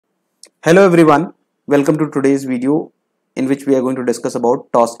Hello everyone, welcome to today's video in which we are going to discuss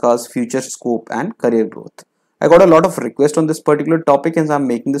about TOSCA's future scope and career growth. I got a lot of requests on this particular topic and so I'm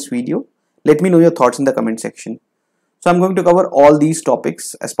making this video. Let me know your thoughts in the comment section. So I'm going to cover all these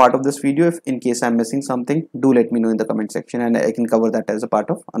topics as part of this video. If in case I'm missing something, do let me know in the comment section and I can cover that as a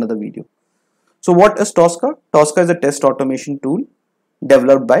part of another video. So what is TOSCA? TOSCA is a test automation tool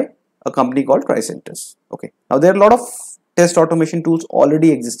developed by a company called Tricentis. Okay. Now there are a lot of test automation tools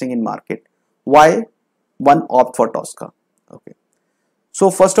already existing in market. Why one opt for TOSCA? Okay.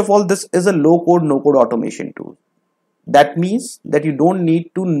 So first of all, this is a low code, no code automation tool. That means that you don't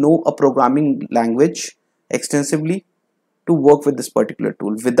need to know a programming language extensively to work with this particular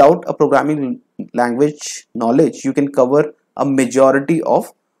tool. Without a programming language knowledge, you can cover a majority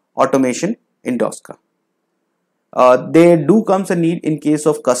of automation in TOSCA. There do comes a need in case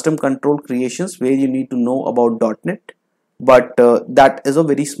of custom control creations where you need to know about .NET, but that is a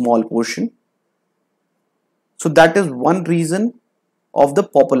very small portion. So that is one reason of the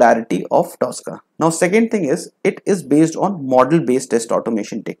popularity of TOSCA. Now second thing is it is based on model based test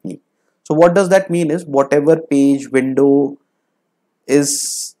automation technique. So what does that mean is whatever page, window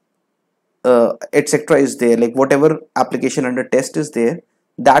is etc is there, like whatever application under test is there,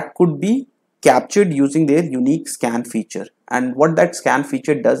 that could be captured using their unique scan feature. And what that scan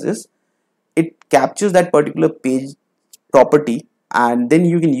feature does is it captures that particular page property and then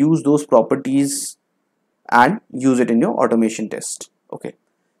you can use those properties and use it in your automation test. Okay.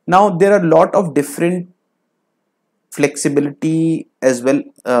 Now there are a lot of different flexibility as well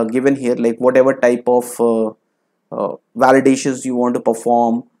given here, like whatever type of validations you want to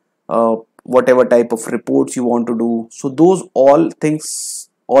perform, whatever type of reports you want to do. So those all things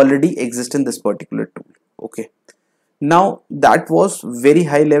already exist in this particular tool. Okay. Now that was very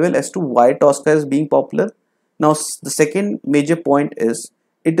high level as to why TOSCA is being popular. Now the second major point is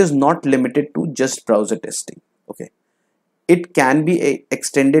it is not limited to just browser testing. Okay. It can be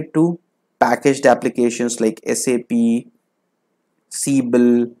extended to packaged applications like SAP,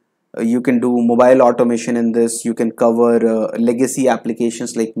 Siebel. You can do mobile automation in this. You can cover legacy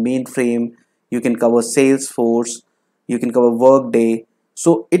applications like mainframe. You can cover Salesforce. You can cover Workday.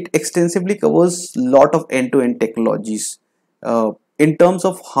 So it extensively covers a lot of end-to-end technologies. In terms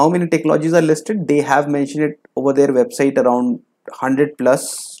of how many technologies are listed, they have mentioned it over their website, around 100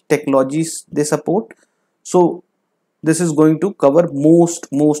 plus technologies they support. So this is going to cover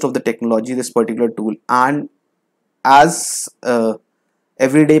most of the technology, this particular tool. And as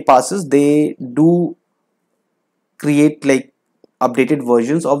every day passes, they do create like updated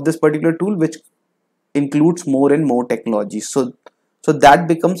versions of this particular tool which includes more and more technologies. So that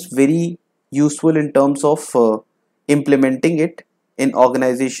becomes very useful in terms of implementing it in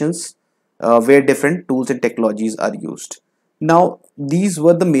organizations where different tools and technologies are used. Now these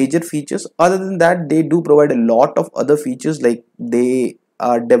were the major features. Other than that, they do provide a lot of other features, like they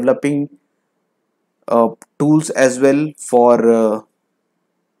are developing tools as well for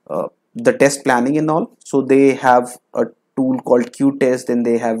the test planning and all. So they have a tool called QTest, then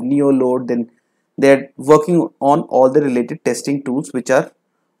they have Neoload, then they're working on all the related testing tools which are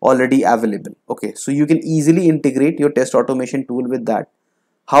already available. Okay, so you can easily integrate your test automation tool with that.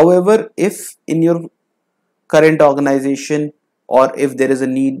 However, if in your current organization or if there is a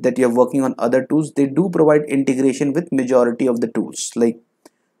need that you're working on other tools, they do provide integration with majority of the tools. Like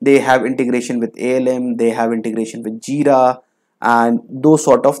they have integration with ALM, they have integration with Jira, and those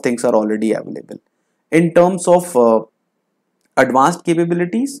sort of things are already available. In terms of advanced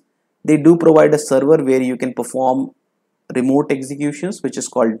capabilities, they do provide a server where you can perform remote executions, which is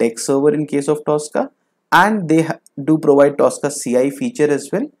called DEX server in case of TOSCA, and they do provide TOSCA CI feature as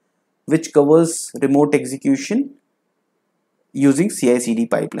well, which covers remote execution using CI/CD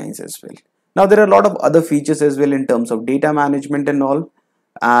pipelines as well. Now there are a lot of other features as well in terms of data management and all,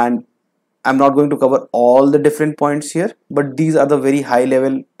 and I'm not going to cover all the different points here, but these are the very high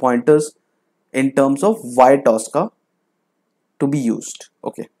level pointers in terms of why TOSCA to be used.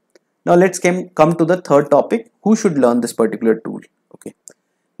 Okay. Now let's come to the third topic, who should learn this particular tool. Okay.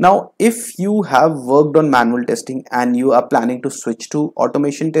 Now if you have worked on manual testing and you are planning to switch to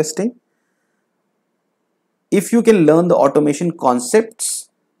automation testing, if you can learn the automation concepts,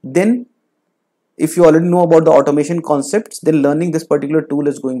 then if you already know about the automation concepts, then learning this particular tool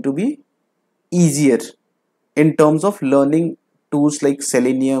is going to be easier in terms of learning tools like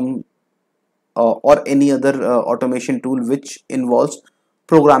Selenium or any other automation tool which involves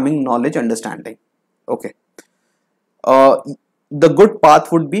programming knowledge understanding. Okay. The good path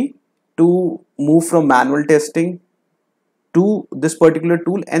would be to move from manual testing to this particular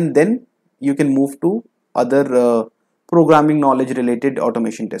tool, and then you can move to other programming knowledge related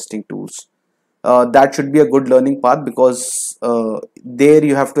automation testing tools. That should be a good learning path, because there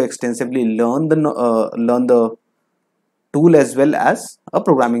you have to extensively learn the tool as well as a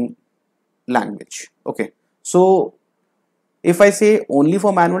programming language. Okay, so if I say only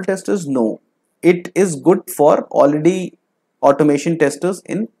for manual testers, no, it is good for already automation testers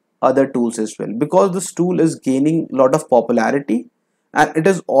in other tools as well, because this tool is gaining a lot of popularity, and it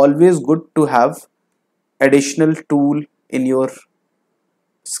is always good to have additional tool in your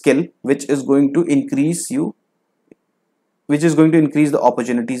skill, which is going to increase the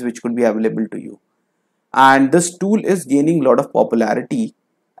opportunities which could be available to you. And this tool is gaining a lot of popularity,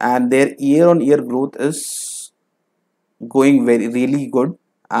 and their year on year growth is going very really good.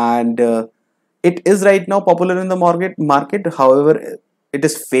 And it is right now popular in the market. However, it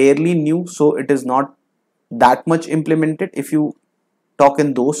is fairly new, so it is not that much implemented if you talk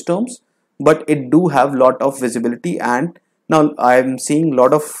in those terms, but it do have lot of visibility. And now I am seeing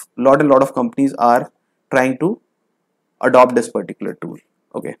lot of companies are trying to adopt this particular tool.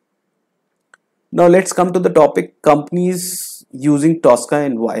 Okay, now let's come to the topic, companies using Tosca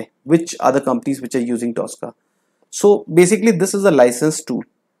and why. Which are the companies which are using Tosca? So basically this is a license tool,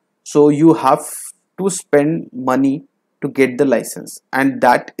 so you have to spend money to get the license, and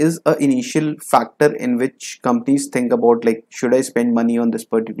that is a initial factor in which companies think about, like, should I spend money on this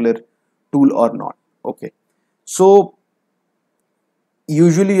particular tool or not. Okay, so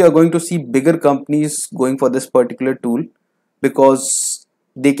usually you are going to see bigger companies going for this particular tool, because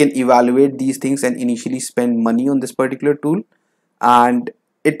they can evaluate these things and initially spend money on this particular tool, and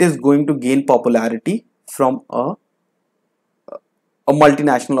it is going to gain popularity from a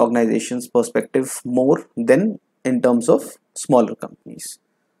multinational organization's perspective more than in terms of smaller companies.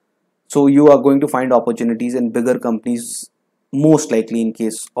 So you are going to find opportunities in bigger companies most likely in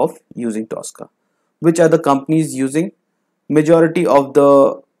case of using Tosca. Which are the companies using? Majority of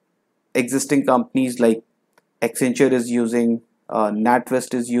the existing companies like Accenture is using,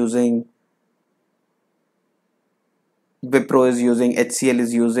 NatWest is using, Wipro is using, HCL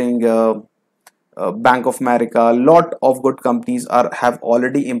is using, Bank of America. A lot of good companies have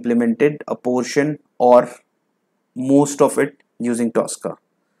already implemented a portion or most of it using Tosca.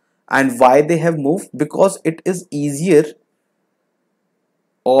 And why they have moved? Because it is easier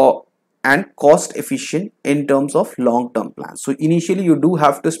or and cost efficient in terms of long-term plans. So initially you do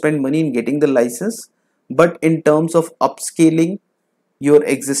have to spend money in getting the license, but in terms of upscaling your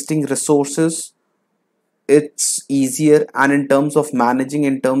existing resources, it's easier. And in terms of managing,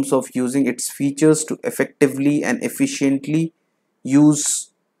 in terms of using its features to effectively and efficiently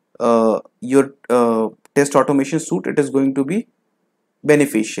use your test automation suite, it is going to be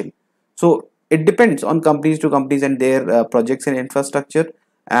beneficial. So it depends on companies to companies and their projects and infrastructure,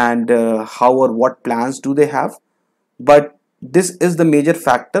 and how or what plans do they have. But this is the major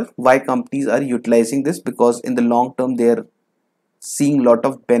factor why companies are utilizing this, because in the long term they are seeing a lot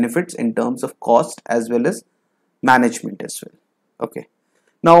of benefits in terms of cost as well as management as well. Okay,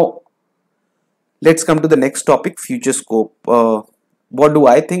 now let's come to the next topic, future scope. What do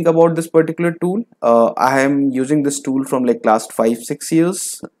I think about this particular tool? I am using this tool from like last 5-6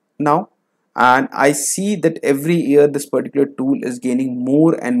 years now, and I see that every year this particular tool is gaining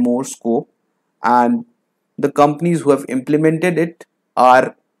more and more scope, and the companies who have implemented it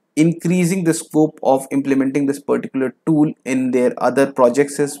are increasing the scope of implementing this particular tool in their other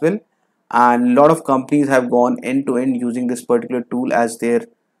projects as well. And a lot of companies have gone end to end using this particular tool as their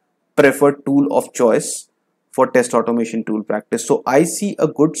preferred tool of choice for test automation tool practice. So I see a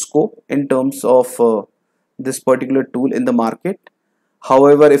good scope in terms of this particular tool in the market.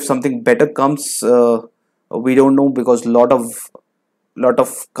 However, if something better comes, we don't know, because lot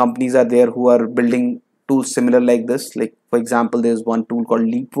of companies are there who are building tools similar like this. Like for example, there's one tool called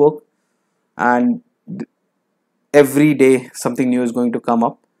Leapwork, and every day something new is going to come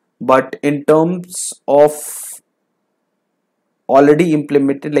up. But in terms of already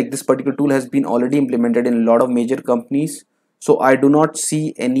implemented, like this particular tool has been already implemented in a lot of major companies, so I do not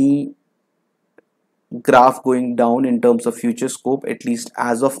see any graph going down in terms of future scope, at least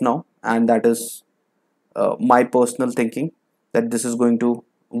as of now. And that is my personal thinking, that this is going to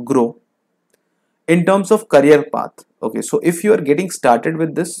grow. In terms of career path, okay, so if you are getting started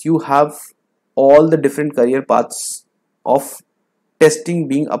with this, you have all the different career paths of testing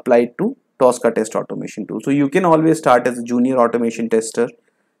being applied to Tosca test automation tool. So you can always start as a junior automation tester,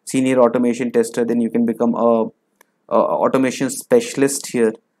 senior automation tester, then you can become a automation specialist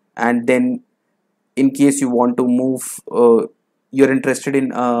here. And then in case you want to move, you're interested in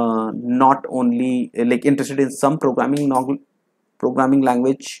not only like interested in some programming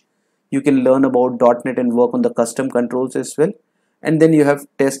language, You can learn about .NET and work on the custom controls as well. And then you have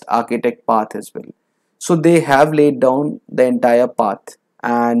test architect path as well. So they have laid down the entire path,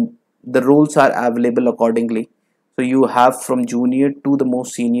 and the roles are available accordingly. So you have from junior to the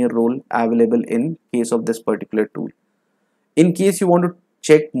most senior role available in case of this particular tool. In case you want to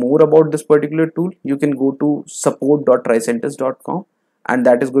check more about this particular tool, you can go to support.tricentis.com, and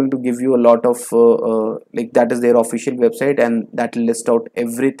that is going to give you a lot of like, that is their official website, and that will list out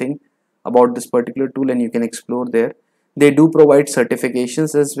everything about this particular tool, and you can explore there. They do provide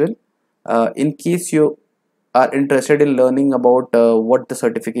certifications as well. In case you are interested in learning about what the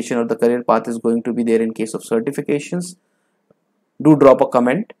certification or the career path is going to be there in case of certifications, do drop a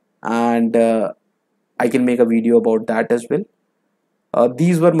comment, and I can make a video about that as well.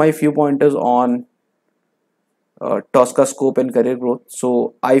 These were my few pointers on TOSCA scope and career growth.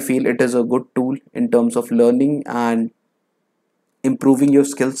 So I feel it is a good tool in terms of learning and improving your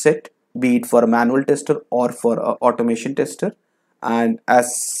skill set, be it for a manual tester or for a automation tester. And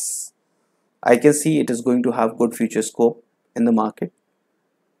as I can see, it is going to have good future scope in the market.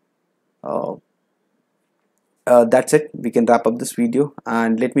 That's it. We can wrap up this video,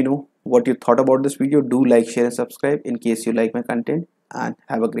 and let me know what you thought about this video. Do like, share and subscribe in case you like my content, and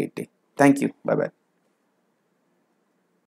have a great day. Thank you. Bye bye.